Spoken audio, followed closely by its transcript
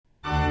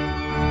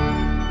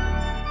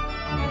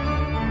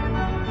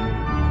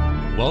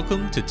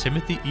Welcome to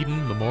Timothy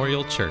Eden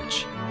Memorial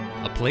Church,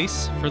 a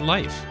place for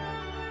life.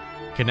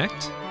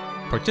 Connect,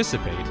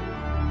 participate,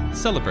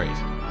 celebrate.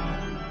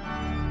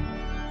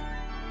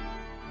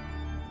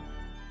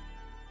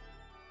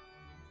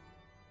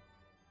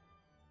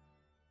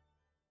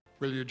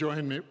 Will you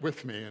join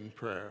with me in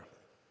prayer?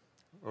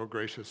 Oh,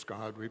 gracious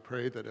God, we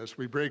pray that as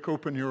we break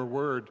open your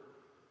word,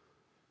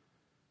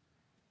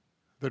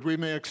 that we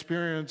may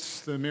experience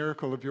the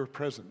miracle of your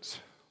presence,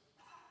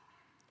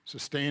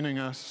 sustaining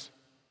us,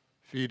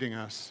 feeding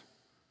us,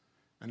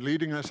 and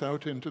leading us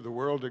out into the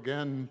world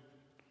again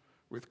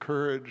with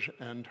courage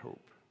and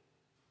hope.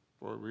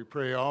 For we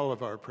pray all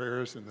of our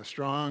prayers in the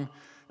strong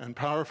and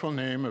powerful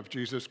name of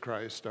Jesus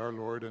Christ, our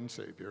Lord and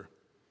Savior.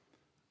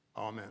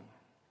 Amen.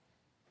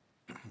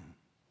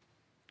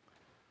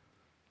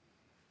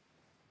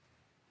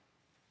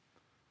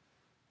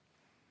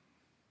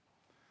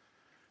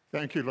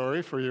 Thank you,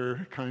 Laurie, for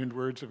your kind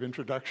words of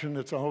introduction.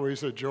 It's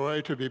always a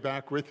joy to be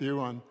back with you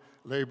on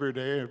Labor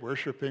Day and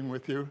worshiping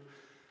with you.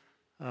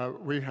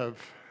 We have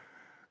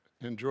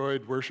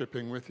enjoyed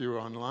worshiping with you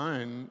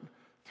online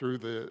through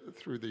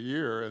the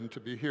year, and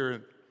to be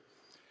here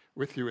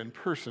with you in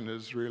person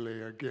is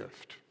really a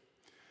gift.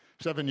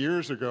 7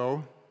 years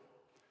ago,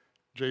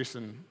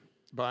 Jason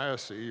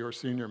Biasi, your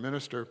senior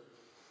minister,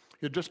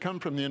 he had just come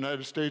from the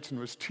United States and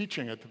was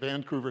teaching at the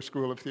Vancouver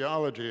School of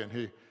Theology,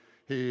 and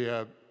he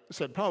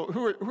said, "Paul,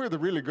 who are the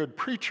really good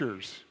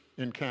preachers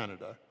in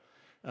Canada?"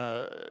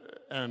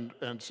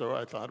 And so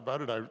I thought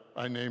about it.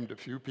 I named a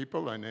few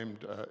people. I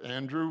named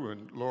Andrew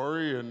and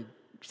Laurie and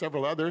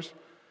several others.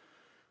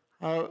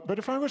 But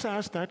if I was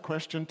asked that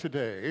question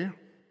today,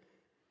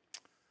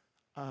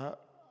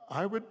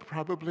 I would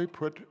probably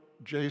put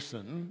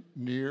Jason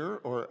near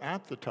or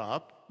at the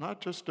top, not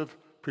just of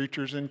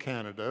preachers in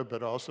Canada,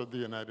 but also the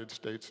United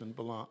States and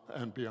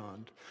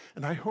beyond.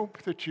 And I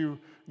hope that you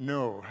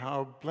know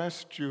how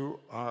blessed you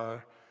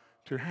are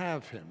to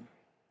have him.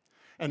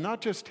 And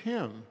not just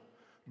him,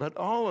 but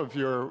all of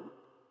your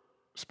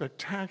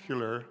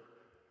spectacular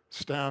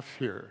staff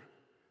here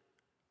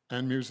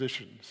and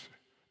musicians.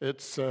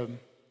 It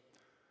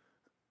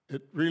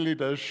really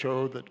does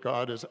show that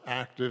God is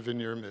active in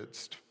your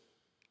midst.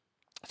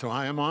 So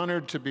I am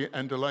honored to be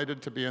and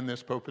delighted to be in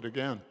this pulpit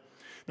again.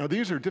 Now,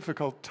 these are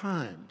difficult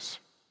times,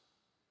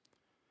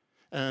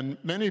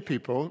 and many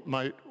people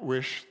might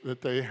wish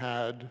that they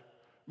had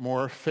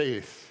more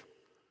faith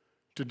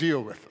to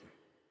deal with them.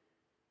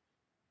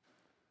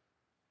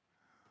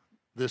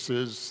 This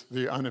is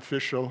the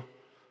unofficial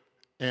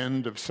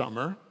end of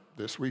summer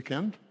this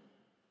weekend.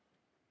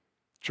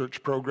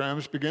 Church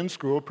programs begin,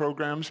 school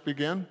programs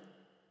begin,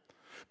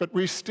 but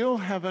we still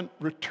haven't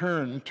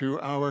returned to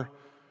our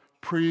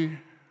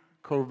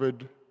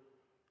pre-COVID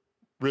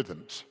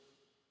rhythms.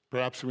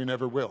 Perhaps we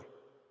never will.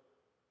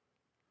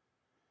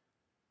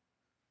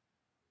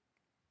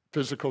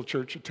 Physical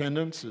church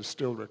attendance is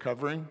still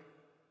recovering.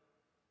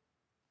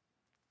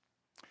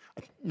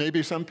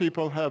 Maybe some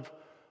people have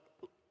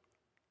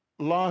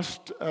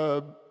lost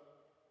a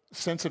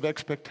sense of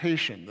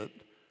expectation that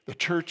the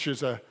church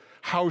is a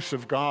house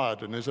of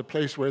God and is a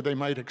place where they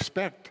might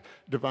expect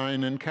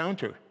divine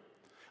encounter.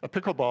 A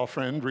pickleball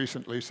friend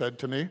recently said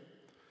to me,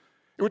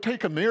 "It would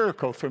take a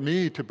miracle for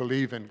me to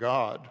believe in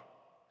God."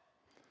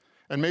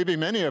 And maybe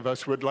many of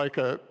us would like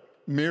a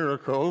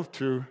miracle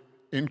to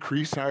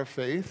increase our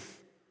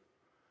faith,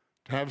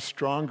 to have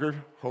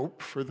stronger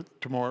hope for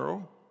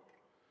tomorrow.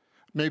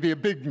 Maybe a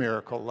big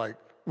miracle like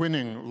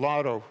winning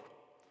Lotto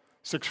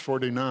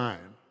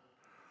 649.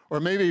 Or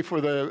maybe for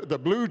the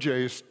Blue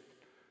Jays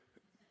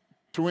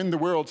to win the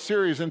World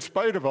Series in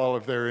spite of all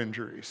of their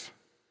injuries.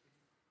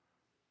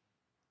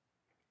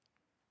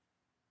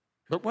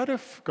 But what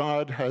if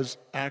God has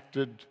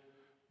acted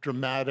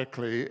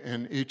dramatically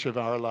in each of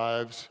our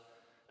lives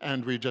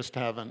and we just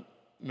haven't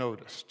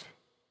noticed?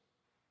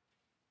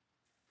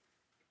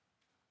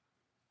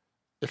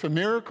 If a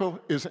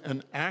miracle is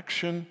an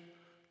action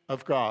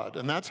of God,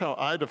 and that's how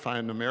I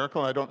define a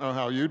miracle, I don't know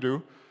how you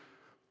do.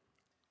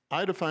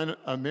 I define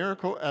a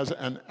miracle as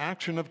an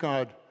action of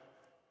God.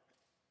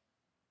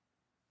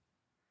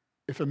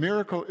 If a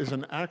miracle is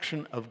an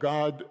action of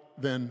God,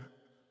 then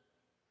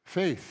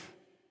faith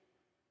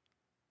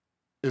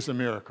is a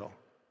miracle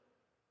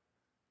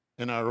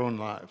in our own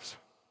lives.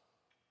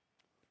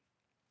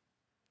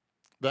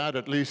 That,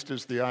 at least,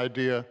 is the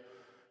idea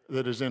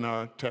that is in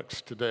our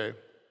text today.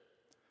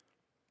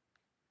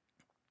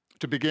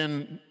 To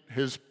begin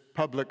his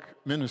public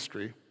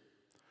ministry,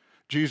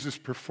 Jesus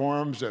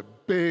performs a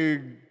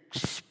big,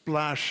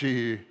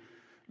 splashy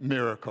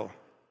miracle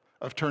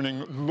of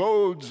turning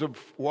loads of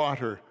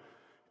water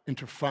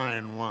into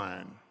fine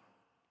wine.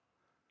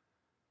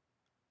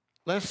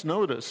 Less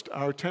noticed,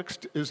 our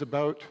text is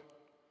about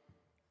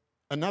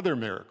another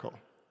miracle,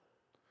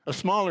 a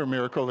smaller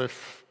miracle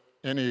if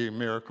any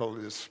miracle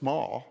is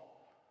small.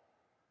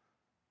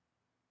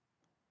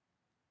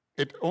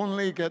 It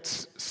only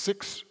gets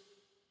 6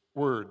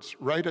 words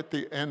right at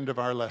the end of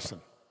our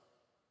lesson.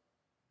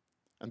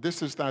 And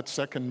this is that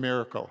second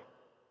miracle.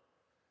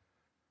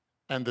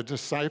 And the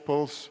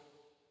disciples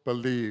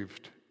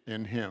believed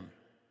in him.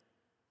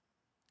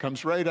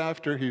 Comes right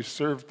after he's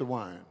served the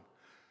wine.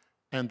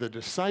 And the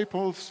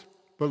disciples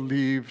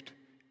believed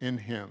in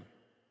him.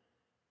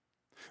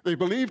 They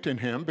believed in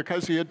him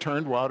because he had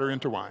turned water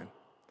into wine.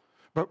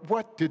 But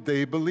what did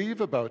they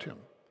believe about him?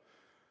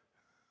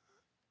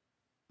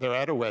 They're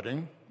at a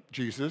wedding,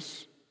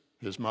 Jesus,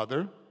 his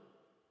mother,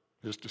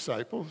 his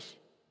disciples.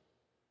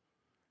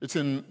 It's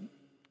in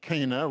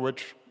Cana,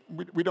 which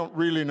we don't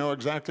really know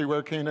exactly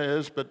where Cana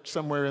is, but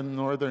somewhere in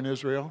northern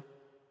Israel.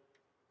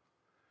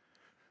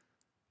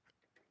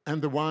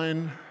 And the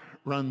wine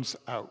runs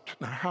out.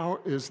 Now, how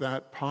is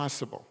that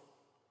possible?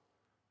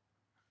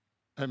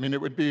 I mean,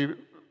 it would be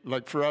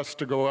like for us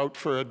to go out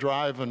for a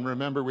drive and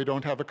remember we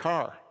don't have a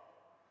car.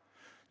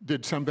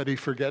 Did somebody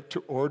forget to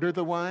order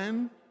the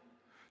wine?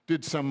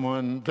 Did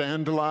someone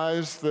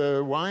vandalize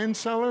the wine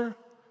cellar?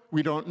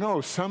 We don't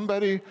know.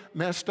 Somebody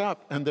messed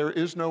up and there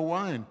is no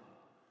wine.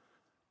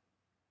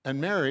 And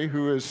Mary,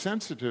 who is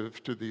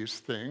sensitive to these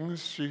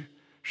things,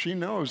 she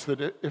knows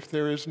that if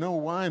there is no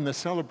wine, the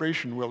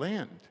celebration will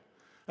end.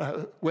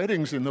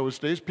 Weddings in those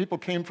days, people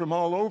came from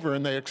all over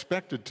and they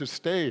expected to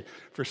stay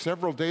for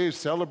several days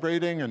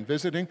celebrating and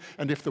visiting.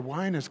 And if the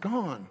wine is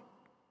gone,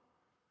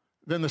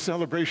 then the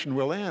celebration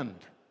will end.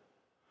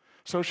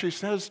 So she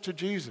says to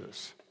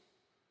Jesus,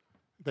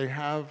 they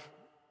have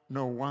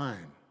no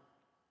wine.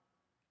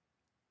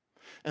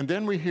 And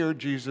then we hear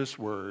Jesus'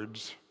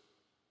 words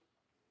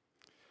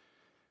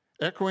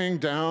echoing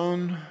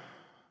down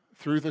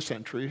through the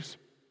centuries.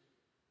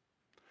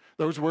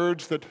 Those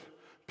words that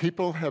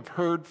people have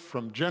heard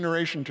from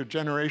generation to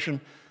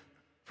generation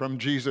from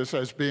Jesus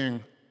as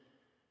being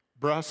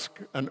brusque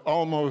and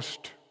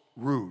almost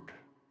rude.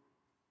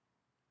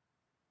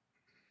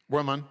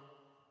 Woman,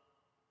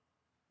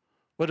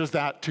 what is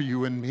that to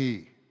you and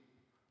me?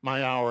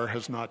 My hour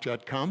has not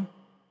yet come.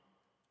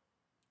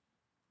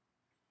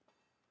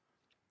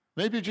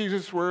 Maybe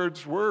Jesus'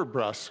 words were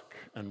brusque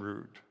and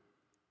rude.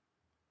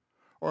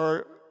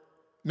 Or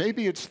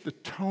maybe it's the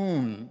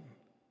tone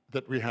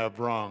that we have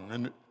wrong,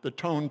 and the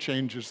tone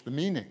changes the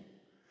meaning.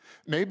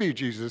 Maybe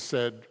Jesus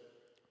said,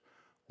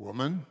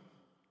 woman,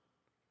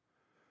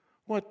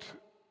 what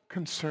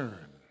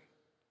concern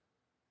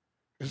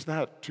is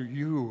that to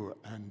you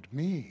and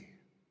me?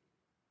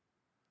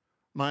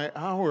 My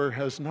hour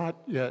has not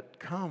yet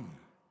come.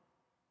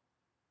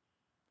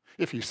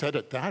 If he said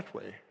it that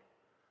way,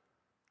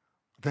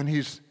 then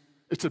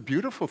it's a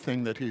beautiful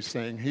thing that he's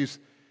saying.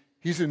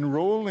 He's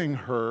enrolling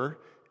her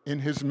in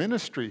his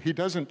ministry. He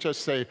doesn't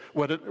just say,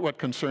 what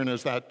concern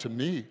is that to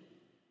me?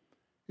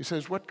 He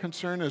says, what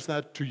concern is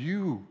that to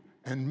you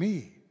and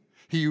me?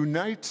 He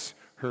unites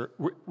her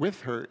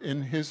with her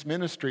in his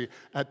ministry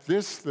at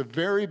this, the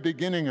very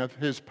beginning of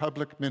his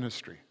public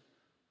ministry.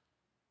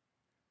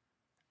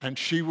 And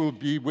she will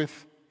be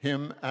with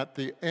him at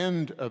the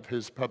end of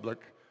his public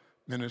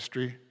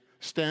ministry,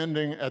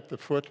 standing at the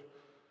foot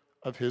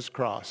of his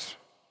cross.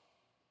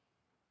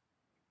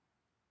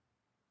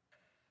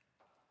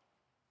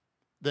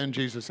 Then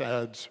Jesus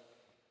adds,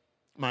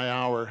 my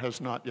hour has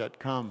not yet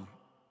come.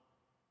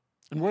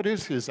 And what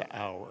is his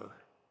hour?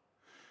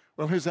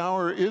 Well, his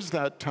hour is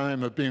that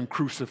time of being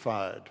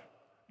crucified,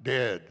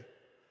 dead,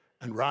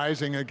 and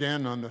rising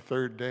again on the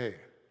third day.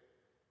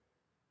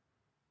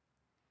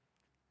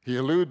 He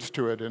alludes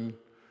to it in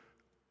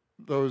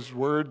those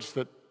words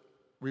that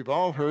we've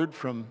all heard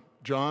from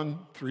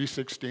John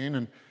 3:16,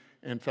 and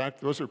in fact,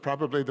 those are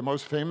probably the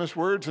most famous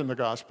words in the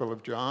Gospel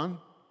of John.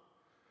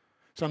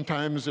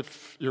 Sometimes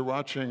if you're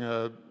watching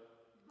an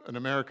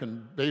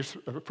American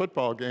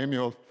football game,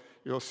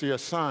 you'll see a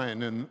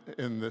sign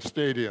in the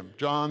stadium,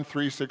 John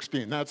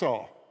 3:16, that's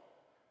all.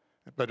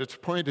 But it's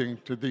pointing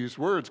to these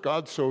words,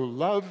 God so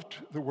loved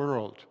the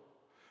world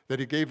that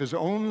he gave his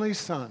only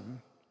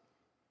Son,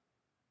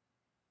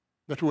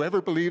 that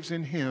whoever believes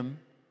in him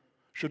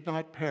should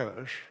not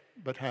perish,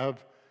 but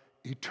have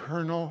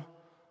eternal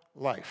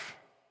life.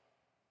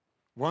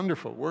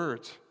 Wonderful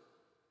words.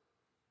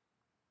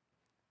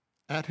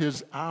 At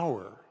his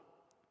hour,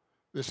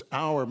 this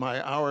hour,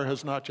 my hour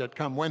has not yet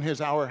come. When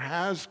his hour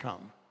has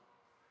come,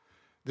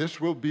 this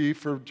will be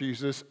for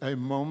Jesus a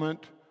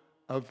moment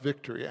of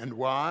victory. And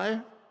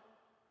why?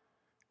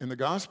 In the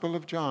Gospel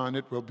of John,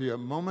 it will be a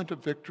moment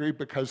of victory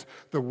because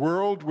the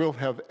world will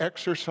have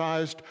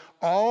exercised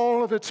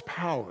all of its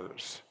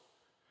powers.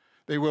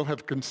 They will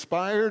have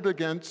conspired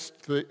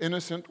against the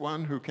innocent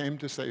one who came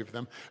to save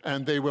them,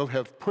 and they will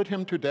have put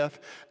him to death,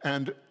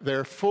 and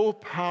their full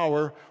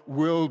power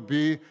will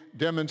be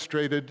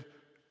demonstrated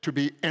to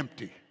be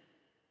empty.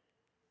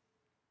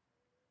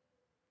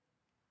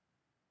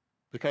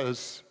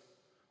 Because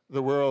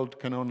the world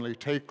can only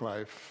take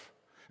life,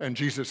 and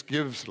Jesus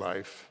gives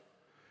life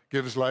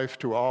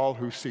to all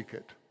who seek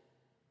it.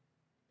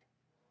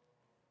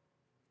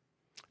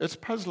 It's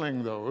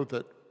puzzling, though,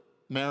 that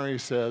Mary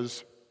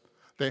says,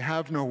 they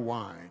have no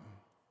wine.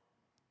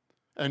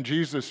 And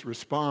Jesus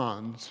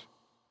responds,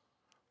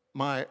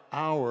 my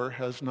hour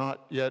has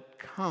not yet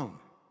come.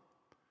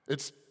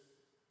 It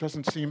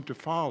doesn't seem to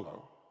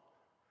follow.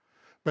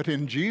 But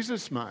in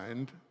Jesus'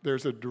 mind,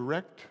 there's a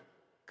direct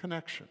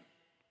connection.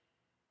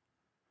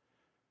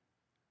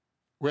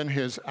 when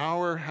his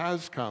hour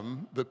has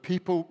come, the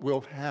people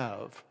will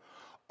have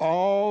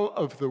all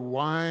of the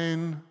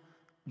wine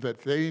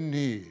that they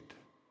need.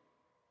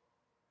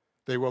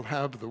 They will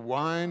have the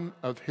wine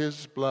of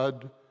his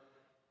blood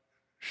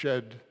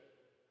shed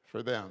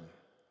for them.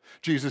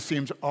 Jesus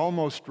seems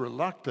almost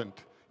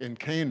reluctant in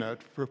Cana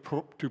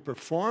to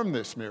perform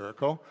this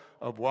miracle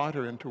of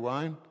water into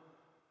wine,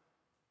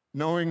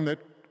 knowing that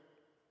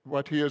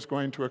what he is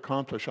going to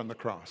accomplish on the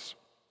cross.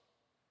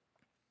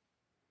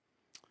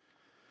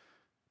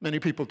 Many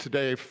people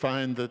today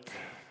find that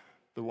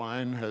the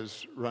wine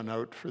has run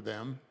out for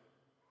them.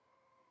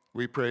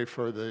 We pray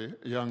for the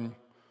young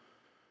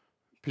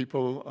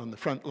people on the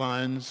front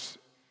lines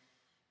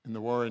in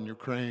the war in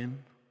Ukraine,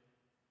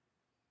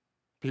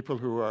 people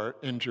who are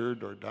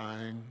injured or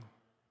dying,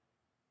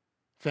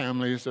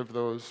 families of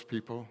those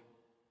people.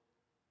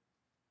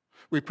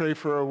 We pray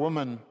for a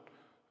woman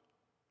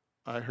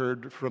I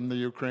heard from the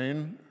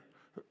Ukraine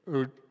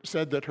who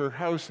said that her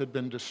house had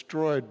been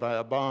destroyed by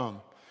a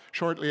bomb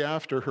shortly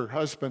after her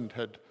husband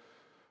had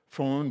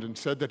phoned and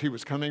said that he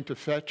was coming to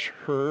fetch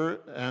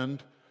her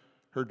and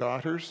her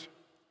daughters,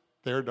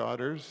 their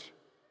daughters,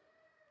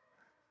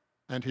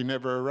 and he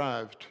never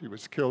arrived. He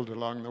was killed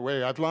along the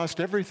way. I've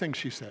lost everything,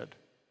 she said.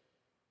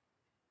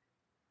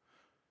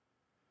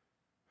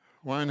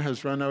 Wine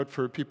has run out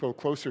for people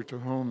closer to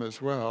home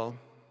as well,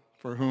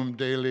 for whom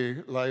daily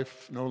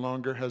life no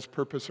longer has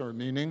purpose or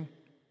meaning.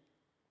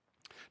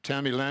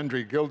 Tammy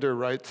Landry Gilder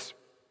writes,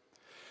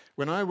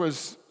 "When I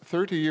was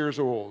 30 years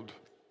old,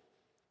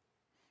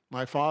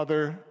 my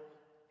father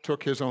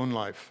took his own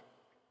life.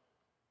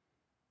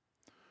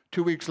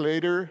 2 weeks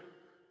later,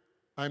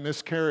 I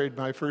miscarried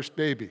my first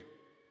baby.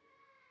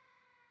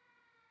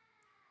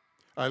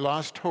 I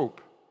lost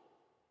hope.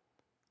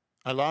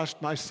 I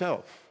lost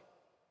myself.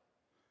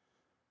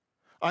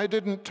 I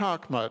didn't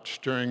talk much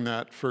during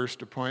that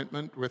first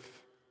appointment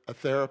with a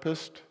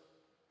therapist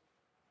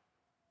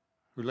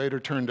who later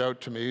turned out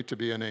to me to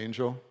be an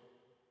angel.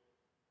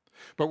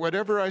 But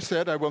whatever I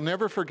said, I will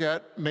never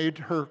forget, made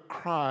her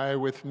cry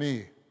with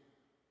me.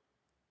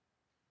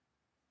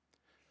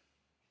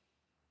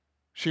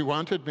 She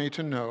wanted me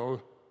to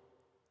know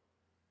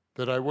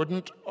that I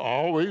wouldn't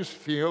always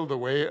feel the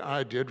way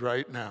I did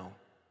right now.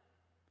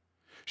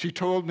 She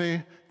told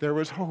me there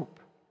was hope.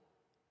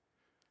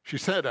 She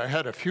said I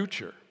had a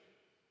future.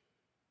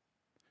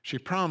 She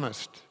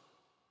promised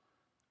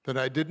that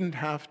I didn't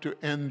have to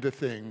end the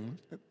thing,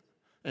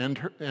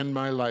 end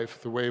my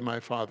life the way my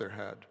father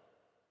had."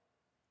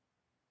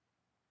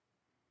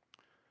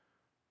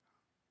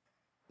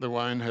 The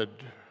wine had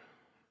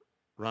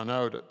run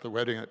out at the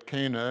wedding at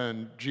Cana,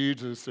 and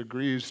Jesus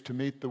agrees to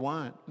meet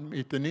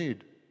the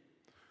need.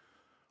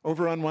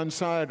 Over on one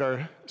side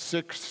are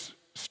 6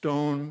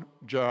 stone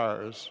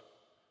jars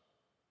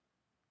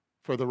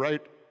for the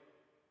rite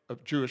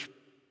of Jewish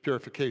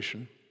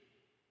purification,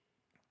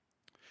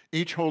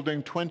 each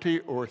holding 20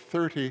 or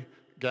 30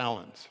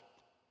 gallons,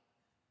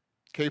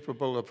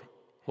 capable of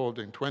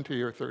holding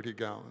 20 or 30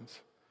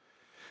 gallons.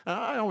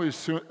 I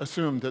always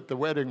assumed that the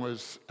wedding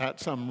was at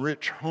some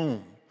rich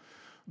home,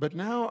 but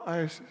now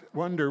I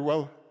wonder,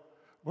 well,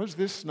 was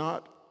this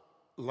not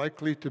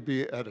likely to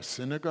be at a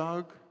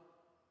synagogue?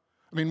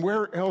 I mean,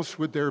 where else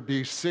would there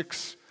be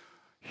 6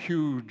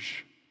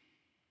 huge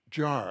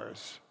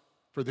jars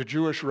for the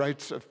Jewish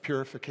rites of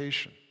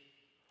purification,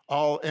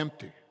 all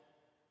empty,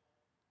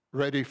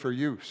 ready for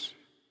use?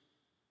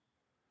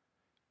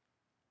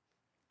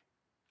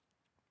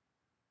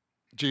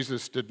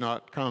 Jesus did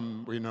not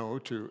come, we know,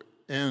 to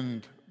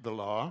end the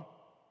law.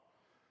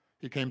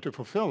 He came to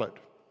fulfill it.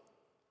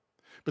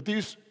 But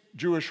these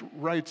Jewish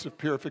rites of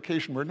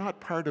purification were not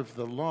part of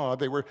the law.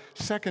 They were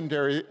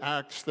secondary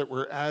acts that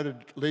were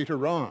added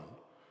later on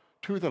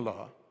to the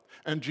law.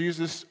 And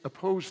Jesus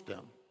opposed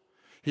them.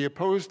 He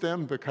opposed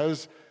them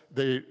because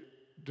they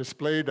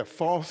displayed a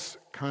false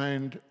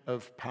kind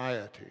of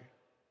piety.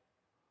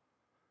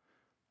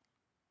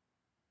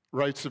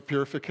 Rites of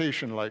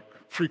purification like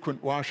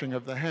frequent washing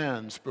of the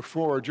hands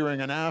before,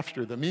 during, and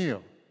after the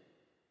meal.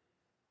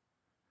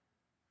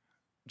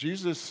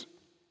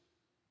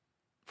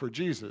 For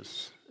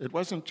Jesus, it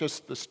wasn't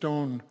just the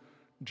stone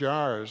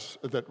jars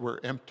that were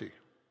empty.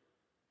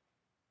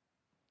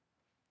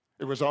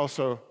 It was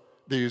also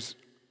these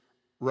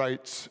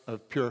rites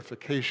of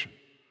purification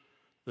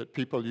that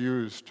people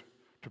used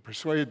to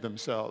persuade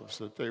themselves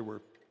that they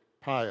were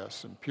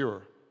pious and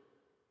pure.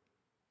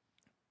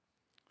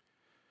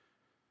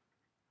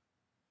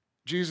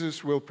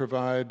 Jesus will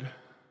provide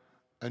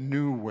a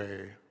new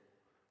way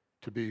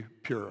to be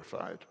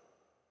purified.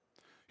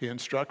 He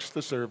instructs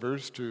the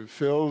servers to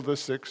fill the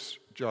 6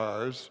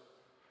 jars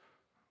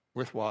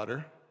with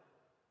water.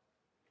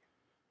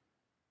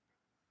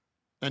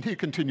 And he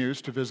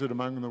continues to visit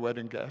among the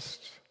wedding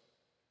guests.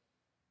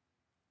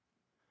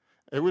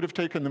 It would have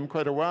taken them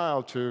quite a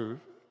while to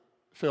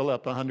fill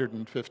up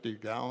 150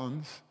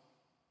 gallons.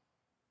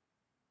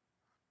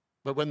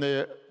 But when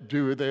they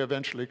do, they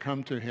eventually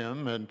come to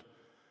him, and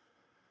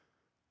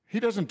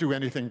he doesn't do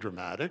anything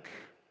dramatic.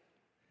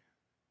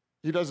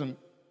 He doesn't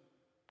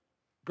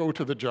go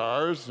to the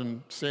jars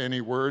and say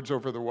any words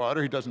over the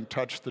water. He doesn't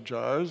touch the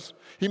jars.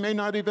 He may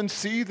not even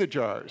see the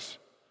jars.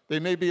 They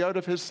may be out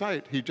of his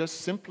sight. He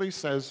just simply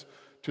says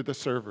to the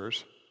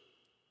servers,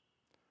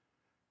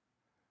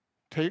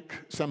 "Take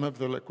some of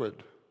the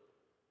liquid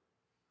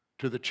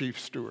to the chief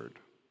steward."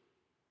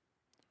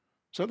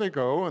 So they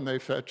go and they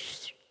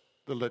fetch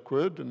the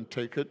liquid and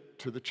take it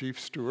to the chief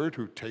steward,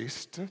 who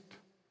tastes it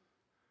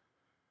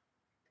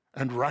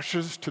and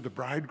rushes to the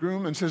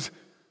bridegroom and says,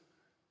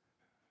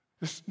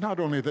 not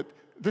only that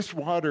this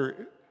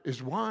water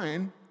is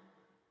wine,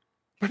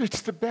 but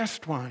it's the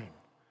best wine.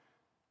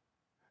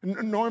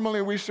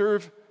 Normally we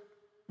serve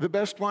the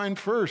best wine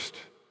first,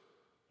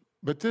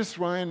 but this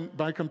wine,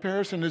 by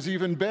comparison, is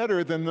even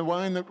better than the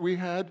wine that we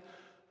had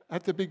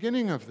at the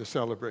beginning of the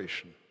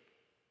celebration.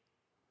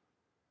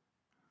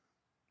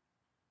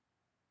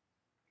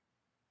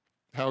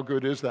 How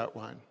good is that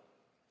wine?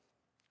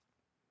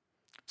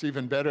 It's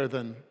even better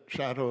than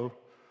Chateau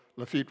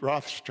Lafite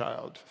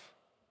Rothschild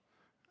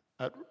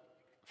at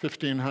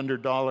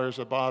 $1,500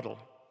 a bottle.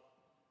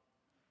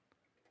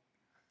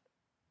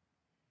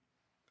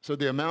 So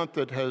the amount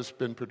that has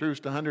been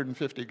produced,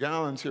 150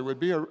 gallons here, would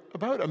be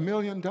about $1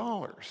 million.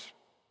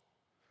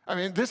 I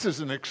mean, this is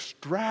an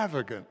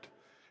extravagant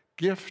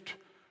gift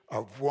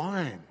of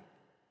wine.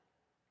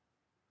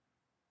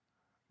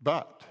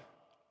 But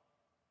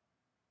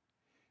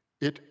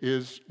it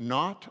is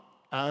not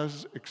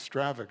as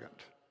extravagant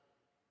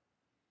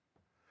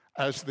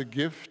as the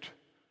gift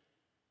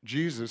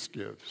Jesus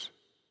gives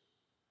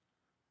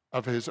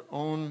of his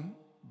own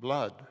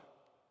blood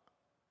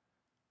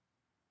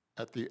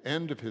at the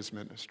end of his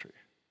ministry,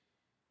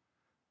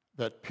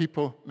 that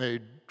people may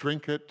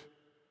drink it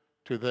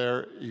to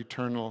their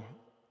eternal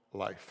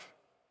life.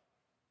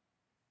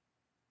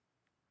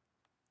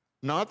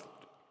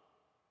 Not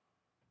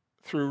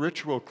through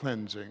ritual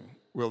cleansing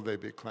will they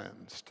be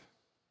cleansed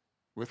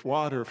with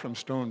water from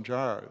stone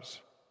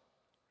jars,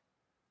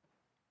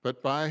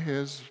 but by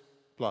his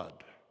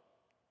blood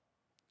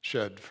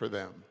shed for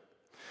them.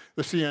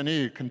 The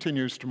CNE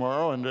continues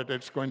tomorrow, and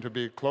it's going to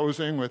be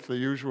closing with the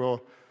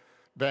usual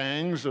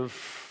bangs of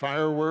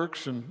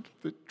fireworks and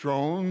the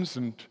drones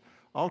and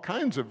all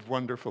kinds of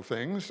wonderful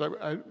things.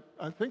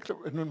 I think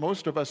that when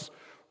most of us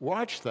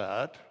watch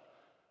that,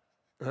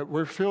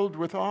 we're filled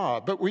with awe.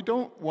 But we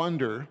don't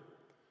wonder,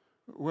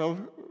 well,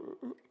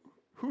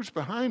 who's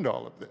behind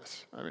all of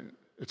this? I mean,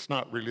 it's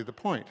not really the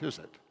point, is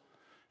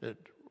it?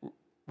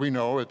 We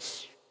know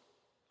it's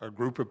a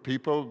group of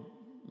people,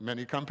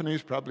 many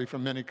companies, probably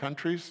from many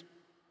countries,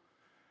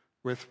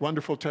 with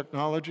wonderful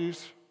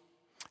technologies.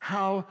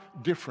 How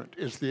different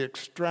is the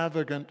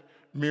extravagant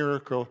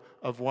miracle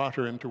of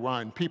water into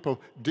wine?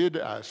 People did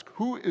ask,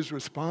 who is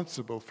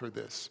responsible for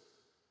this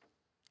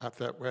at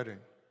that wedding?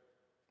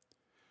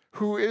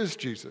 Who is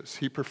Jesus?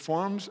 He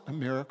performs a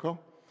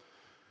miracle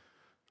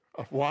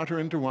of water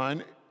into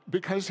wine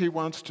because he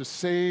wants to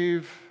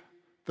save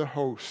the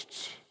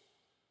hosts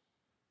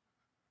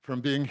from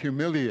being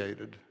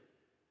humiliated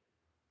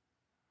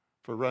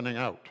for running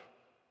out.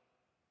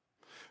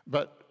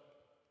 But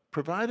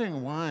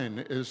providing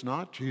wine is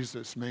not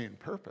Jesus' main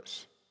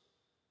purpose.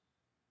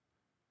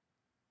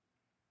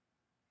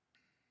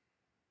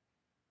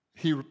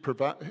 He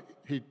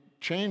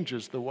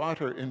changes the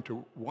water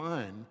into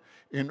wine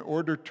in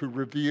order to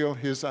reveal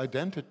his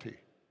identity,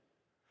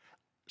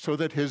 so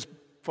that his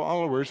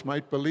followers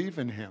might believe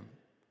in him.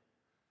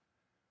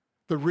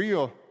 The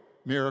real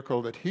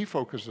miracle that he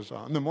focuses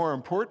on, the more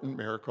important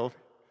miracle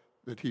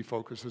that he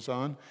focuses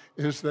on,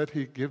 is that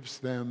he gives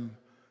them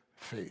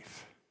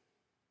faith.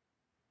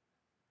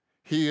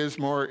 He is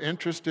more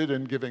interested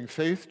in giving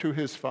faith to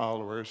his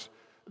followers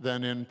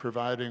than in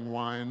providing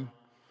wine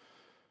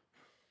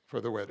for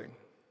the wedding.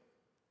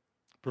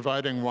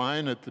 Providing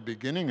wine at the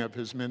beginning of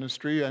his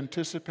ministry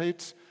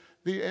anticipates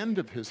the end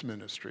of his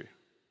ministry,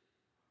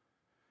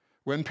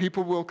 when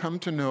people will come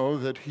to know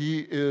that he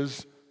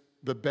is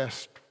the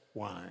best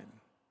wine,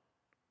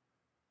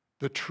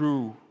 the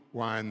true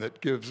wine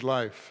that gives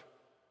life,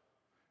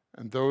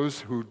 and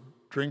those who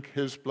drink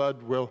his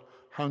blood will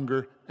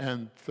hunger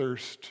and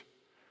thirst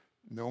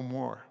no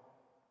more.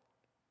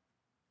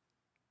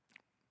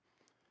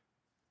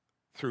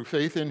 Through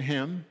faith in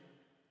him,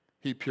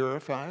 he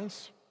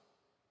purifies,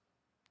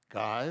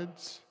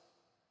 guides,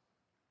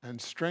 and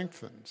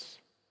strengthens.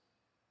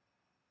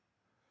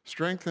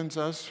 Strengthens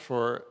us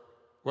for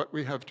what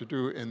we have to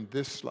do in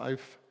this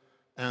life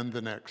and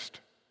the next.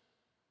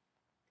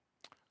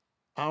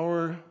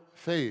 Our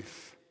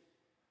faith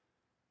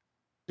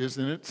is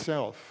in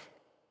itself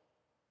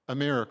a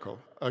miracle,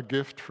 a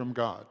gift from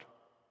God.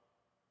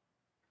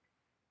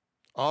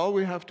 All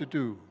we have to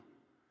do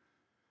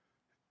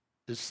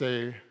is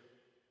say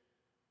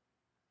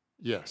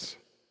yes.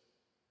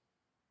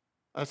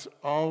 That's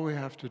all we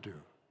have to do.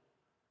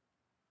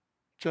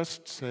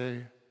 Just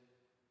say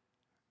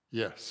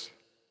yes.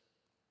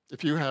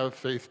 If you have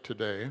faith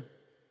today,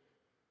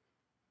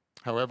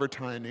 however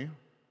tiny,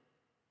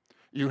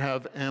 you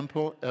have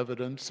ample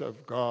evidence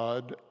of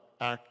God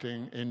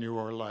acting in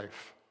your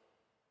life.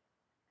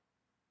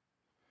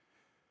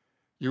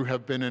 You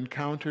have been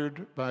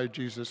encountered by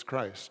Jesus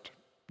Christ.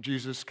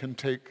 Jesus can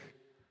take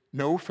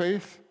no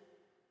faith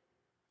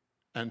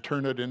and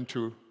turn it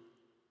into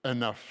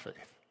enough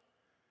faith.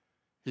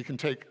 He can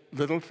take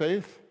little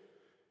faith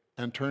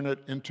and turn it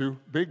into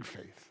big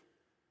faith.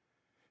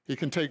 He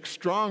can take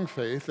strong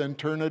faith and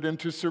turn it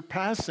into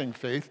surpassing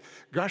faith,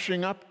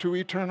 gushing up to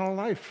eternal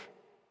life.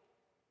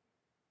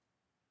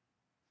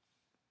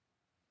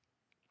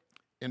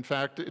 In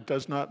fact, it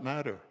does not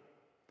matter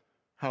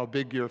how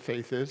big your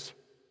faith is.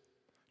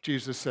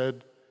 Jesus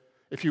said,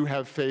 if you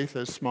have faith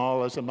as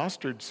small as a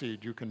mustard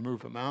seed, you can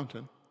move a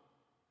mountain.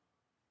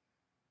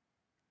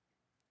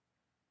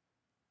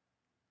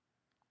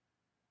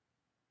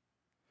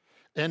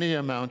 Any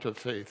amount of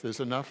faith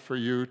is enough for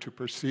you to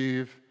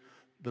perceive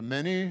the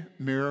many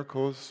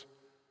miracles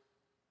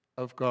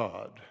of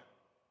God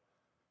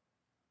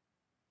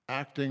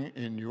acting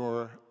in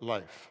your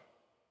life.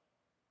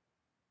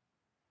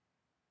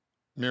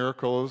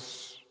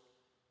 Miracles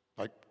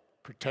like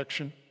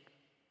protection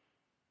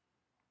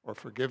or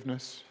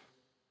forgiveness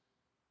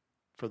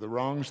for the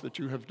wrongs that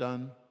you have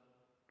done,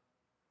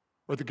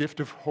 or the gift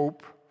of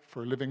hope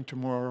for living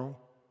tomorrow,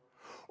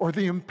 or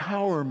the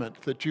empowerment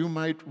that you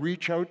might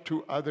reach out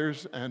to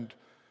others and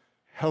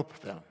help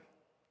them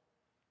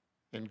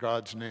in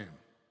God's name.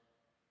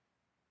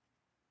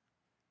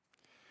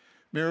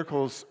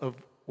 Miracles of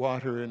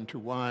water into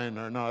wine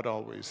are not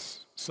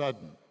always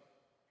sudden,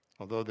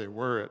 although they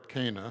were at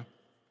Cana.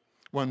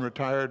 One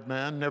retired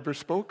man never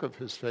spoke of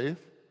his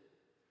faith,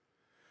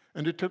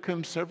 and it took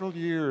him several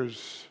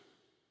years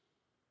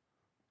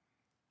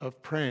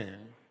of praying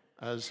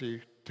as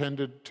he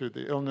tended to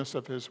the illness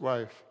of his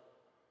wife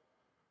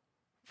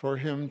for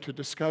him to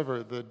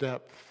discover the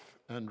depth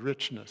and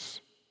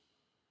richness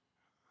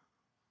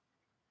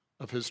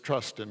of his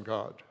trust in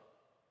God.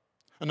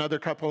 Another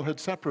couple had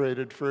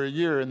separated for a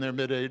year in their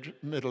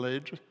middle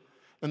age,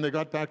 and they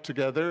got back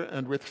together,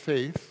 and with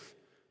faith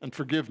and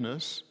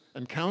forgiveness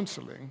and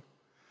counseling,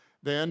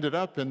 they ended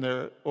up in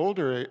their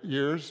older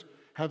years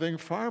having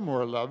far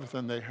more love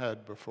than they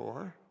had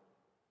before.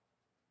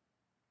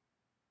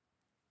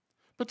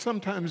 But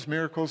sometimes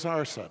miracles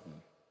are sudden.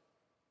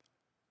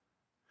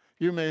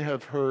 You may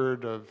have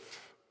heard of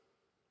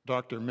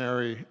Dr.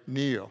 Mary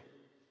Neal.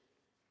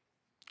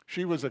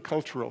 She was a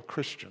cultural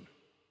Christian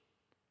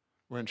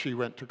when she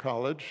went to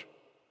college.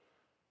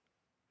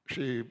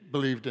 She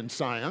believed in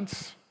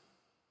science,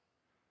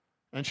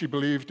 and she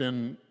believed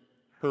in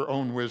her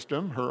own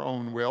wisdom, her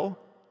own will.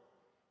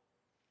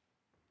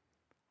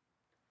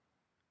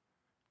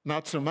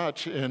 Not so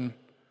much in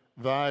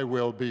thy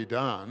will be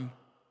done,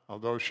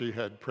 although she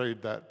had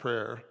prayed that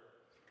prayer.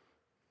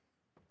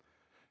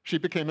 She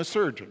became a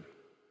surgeon.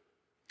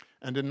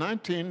 And in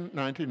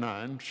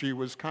 1999, she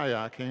was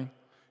kayaking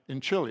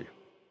in Chile.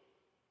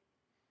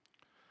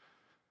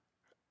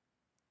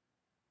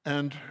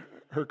 And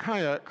her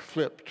kayak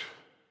flipped,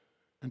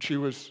 and she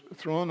was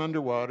thrown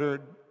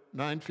underwater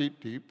 9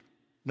 feet deep,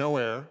 no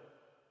air.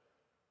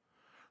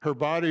 Her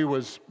body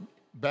was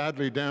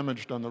badly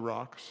damaged on the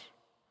rocks.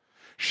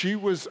 She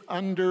was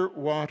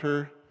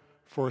underwater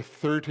for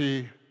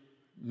 30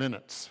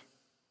 minutes.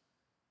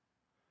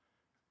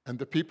 And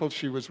the people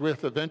she was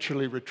with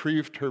eventually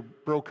retrieved her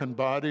broken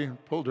body,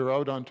 pulled her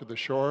out onto the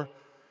shore.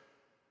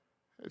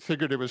 I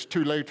figured it was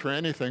too late for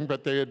anything,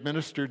 but they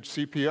administered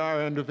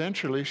CPR, and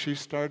eventually she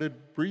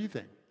started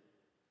breathing.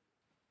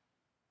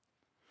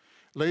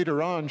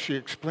 Later on, she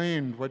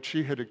explained what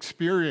she had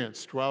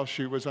experienced while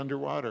she was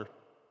underwater.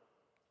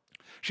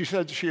 She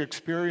said she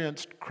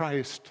experienced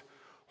Christ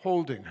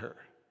holding her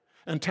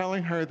and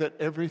telling her that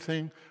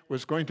everything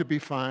was going to be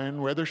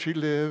fine, whether she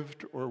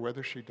lived or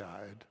whether she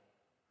died.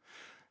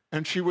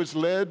 And she was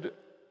led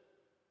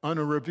on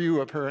a review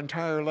of her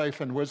entire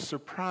life and was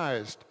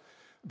surprised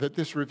that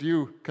this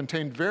review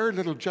contained very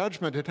little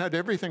judgment. It had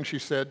everything, she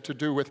said, to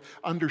do with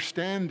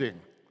understanding,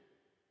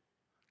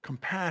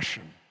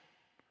 compassion,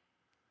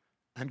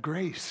 and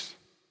grace.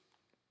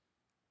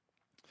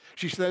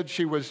 She said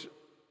she was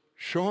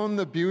shown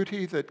the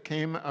beauty that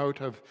came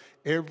out of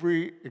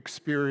every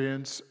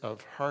experience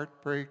of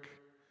heartbreak,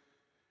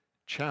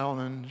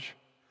 challenge,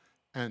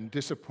 and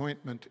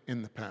disappointment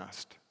in the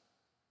past.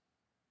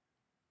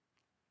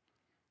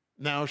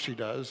 Now she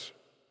does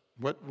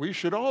what we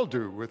should all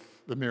do with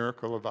the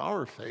miracle of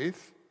our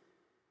faith.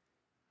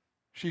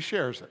 She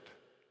shares it.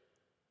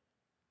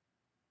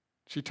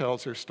 She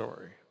tells her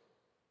story.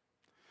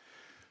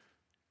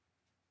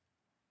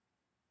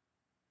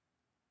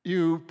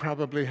 You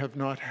probably have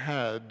not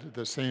had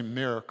the same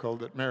miracle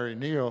that Mary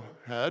Neal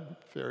had.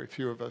 Very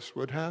few of us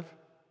would have.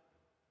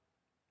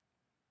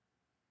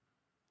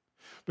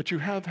 But you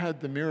have had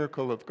the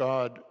miracle of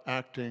God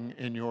acting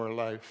in your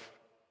life.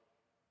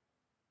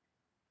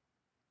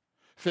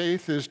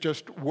 Faith is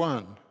just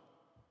one.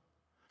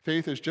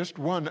 Faith is just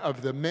one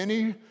of the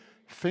many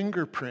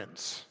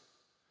fingerprints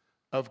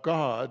of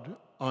God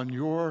on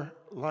your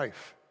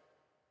life.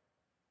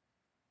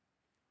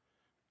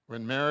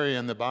 When Mary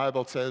in the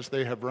Bible says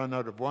they have run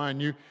out of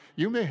wine,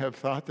 you may have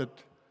thought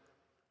that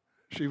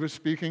she was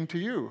speaking to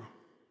you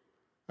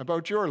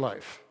about your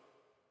life.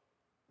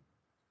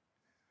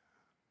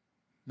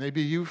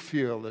 Maybe you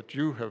feel that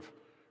you have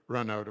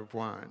run out of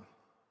wine.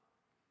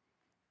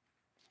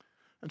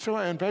 And so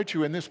I invite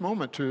you in this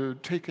moment to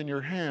take in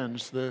your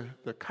hands the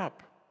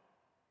cup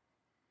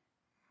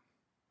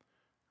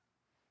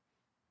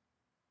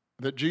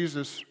that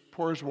Jesus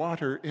pours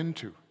water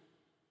into,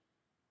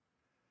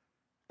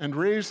 and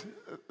raise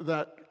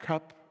that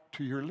cup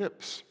to your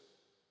lips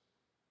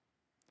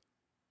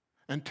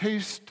and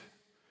taste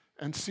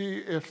and see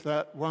if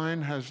that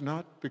wine has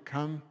not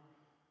become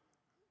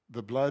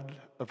the blood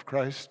of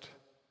Christ,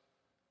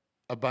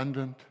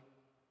 abundant,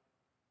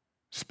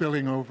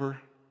 spilling over,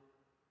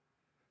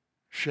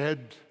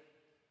 shed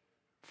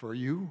for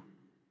you.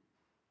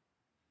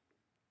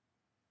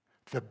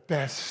 The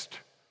best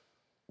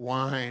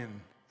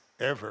wine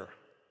ever.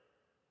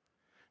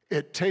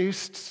 It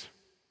tastes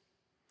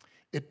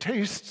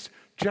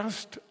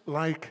just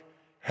like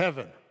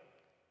heaven.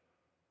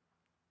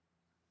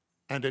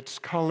 And its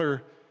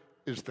color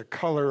is the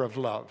color of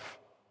love.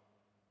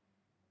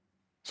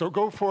 So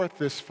go forth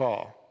this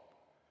fall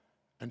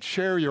and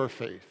share your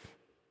faith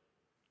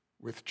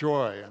with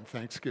joy and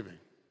thanksgiving.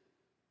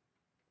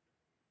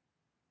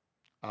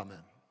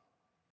 Amen.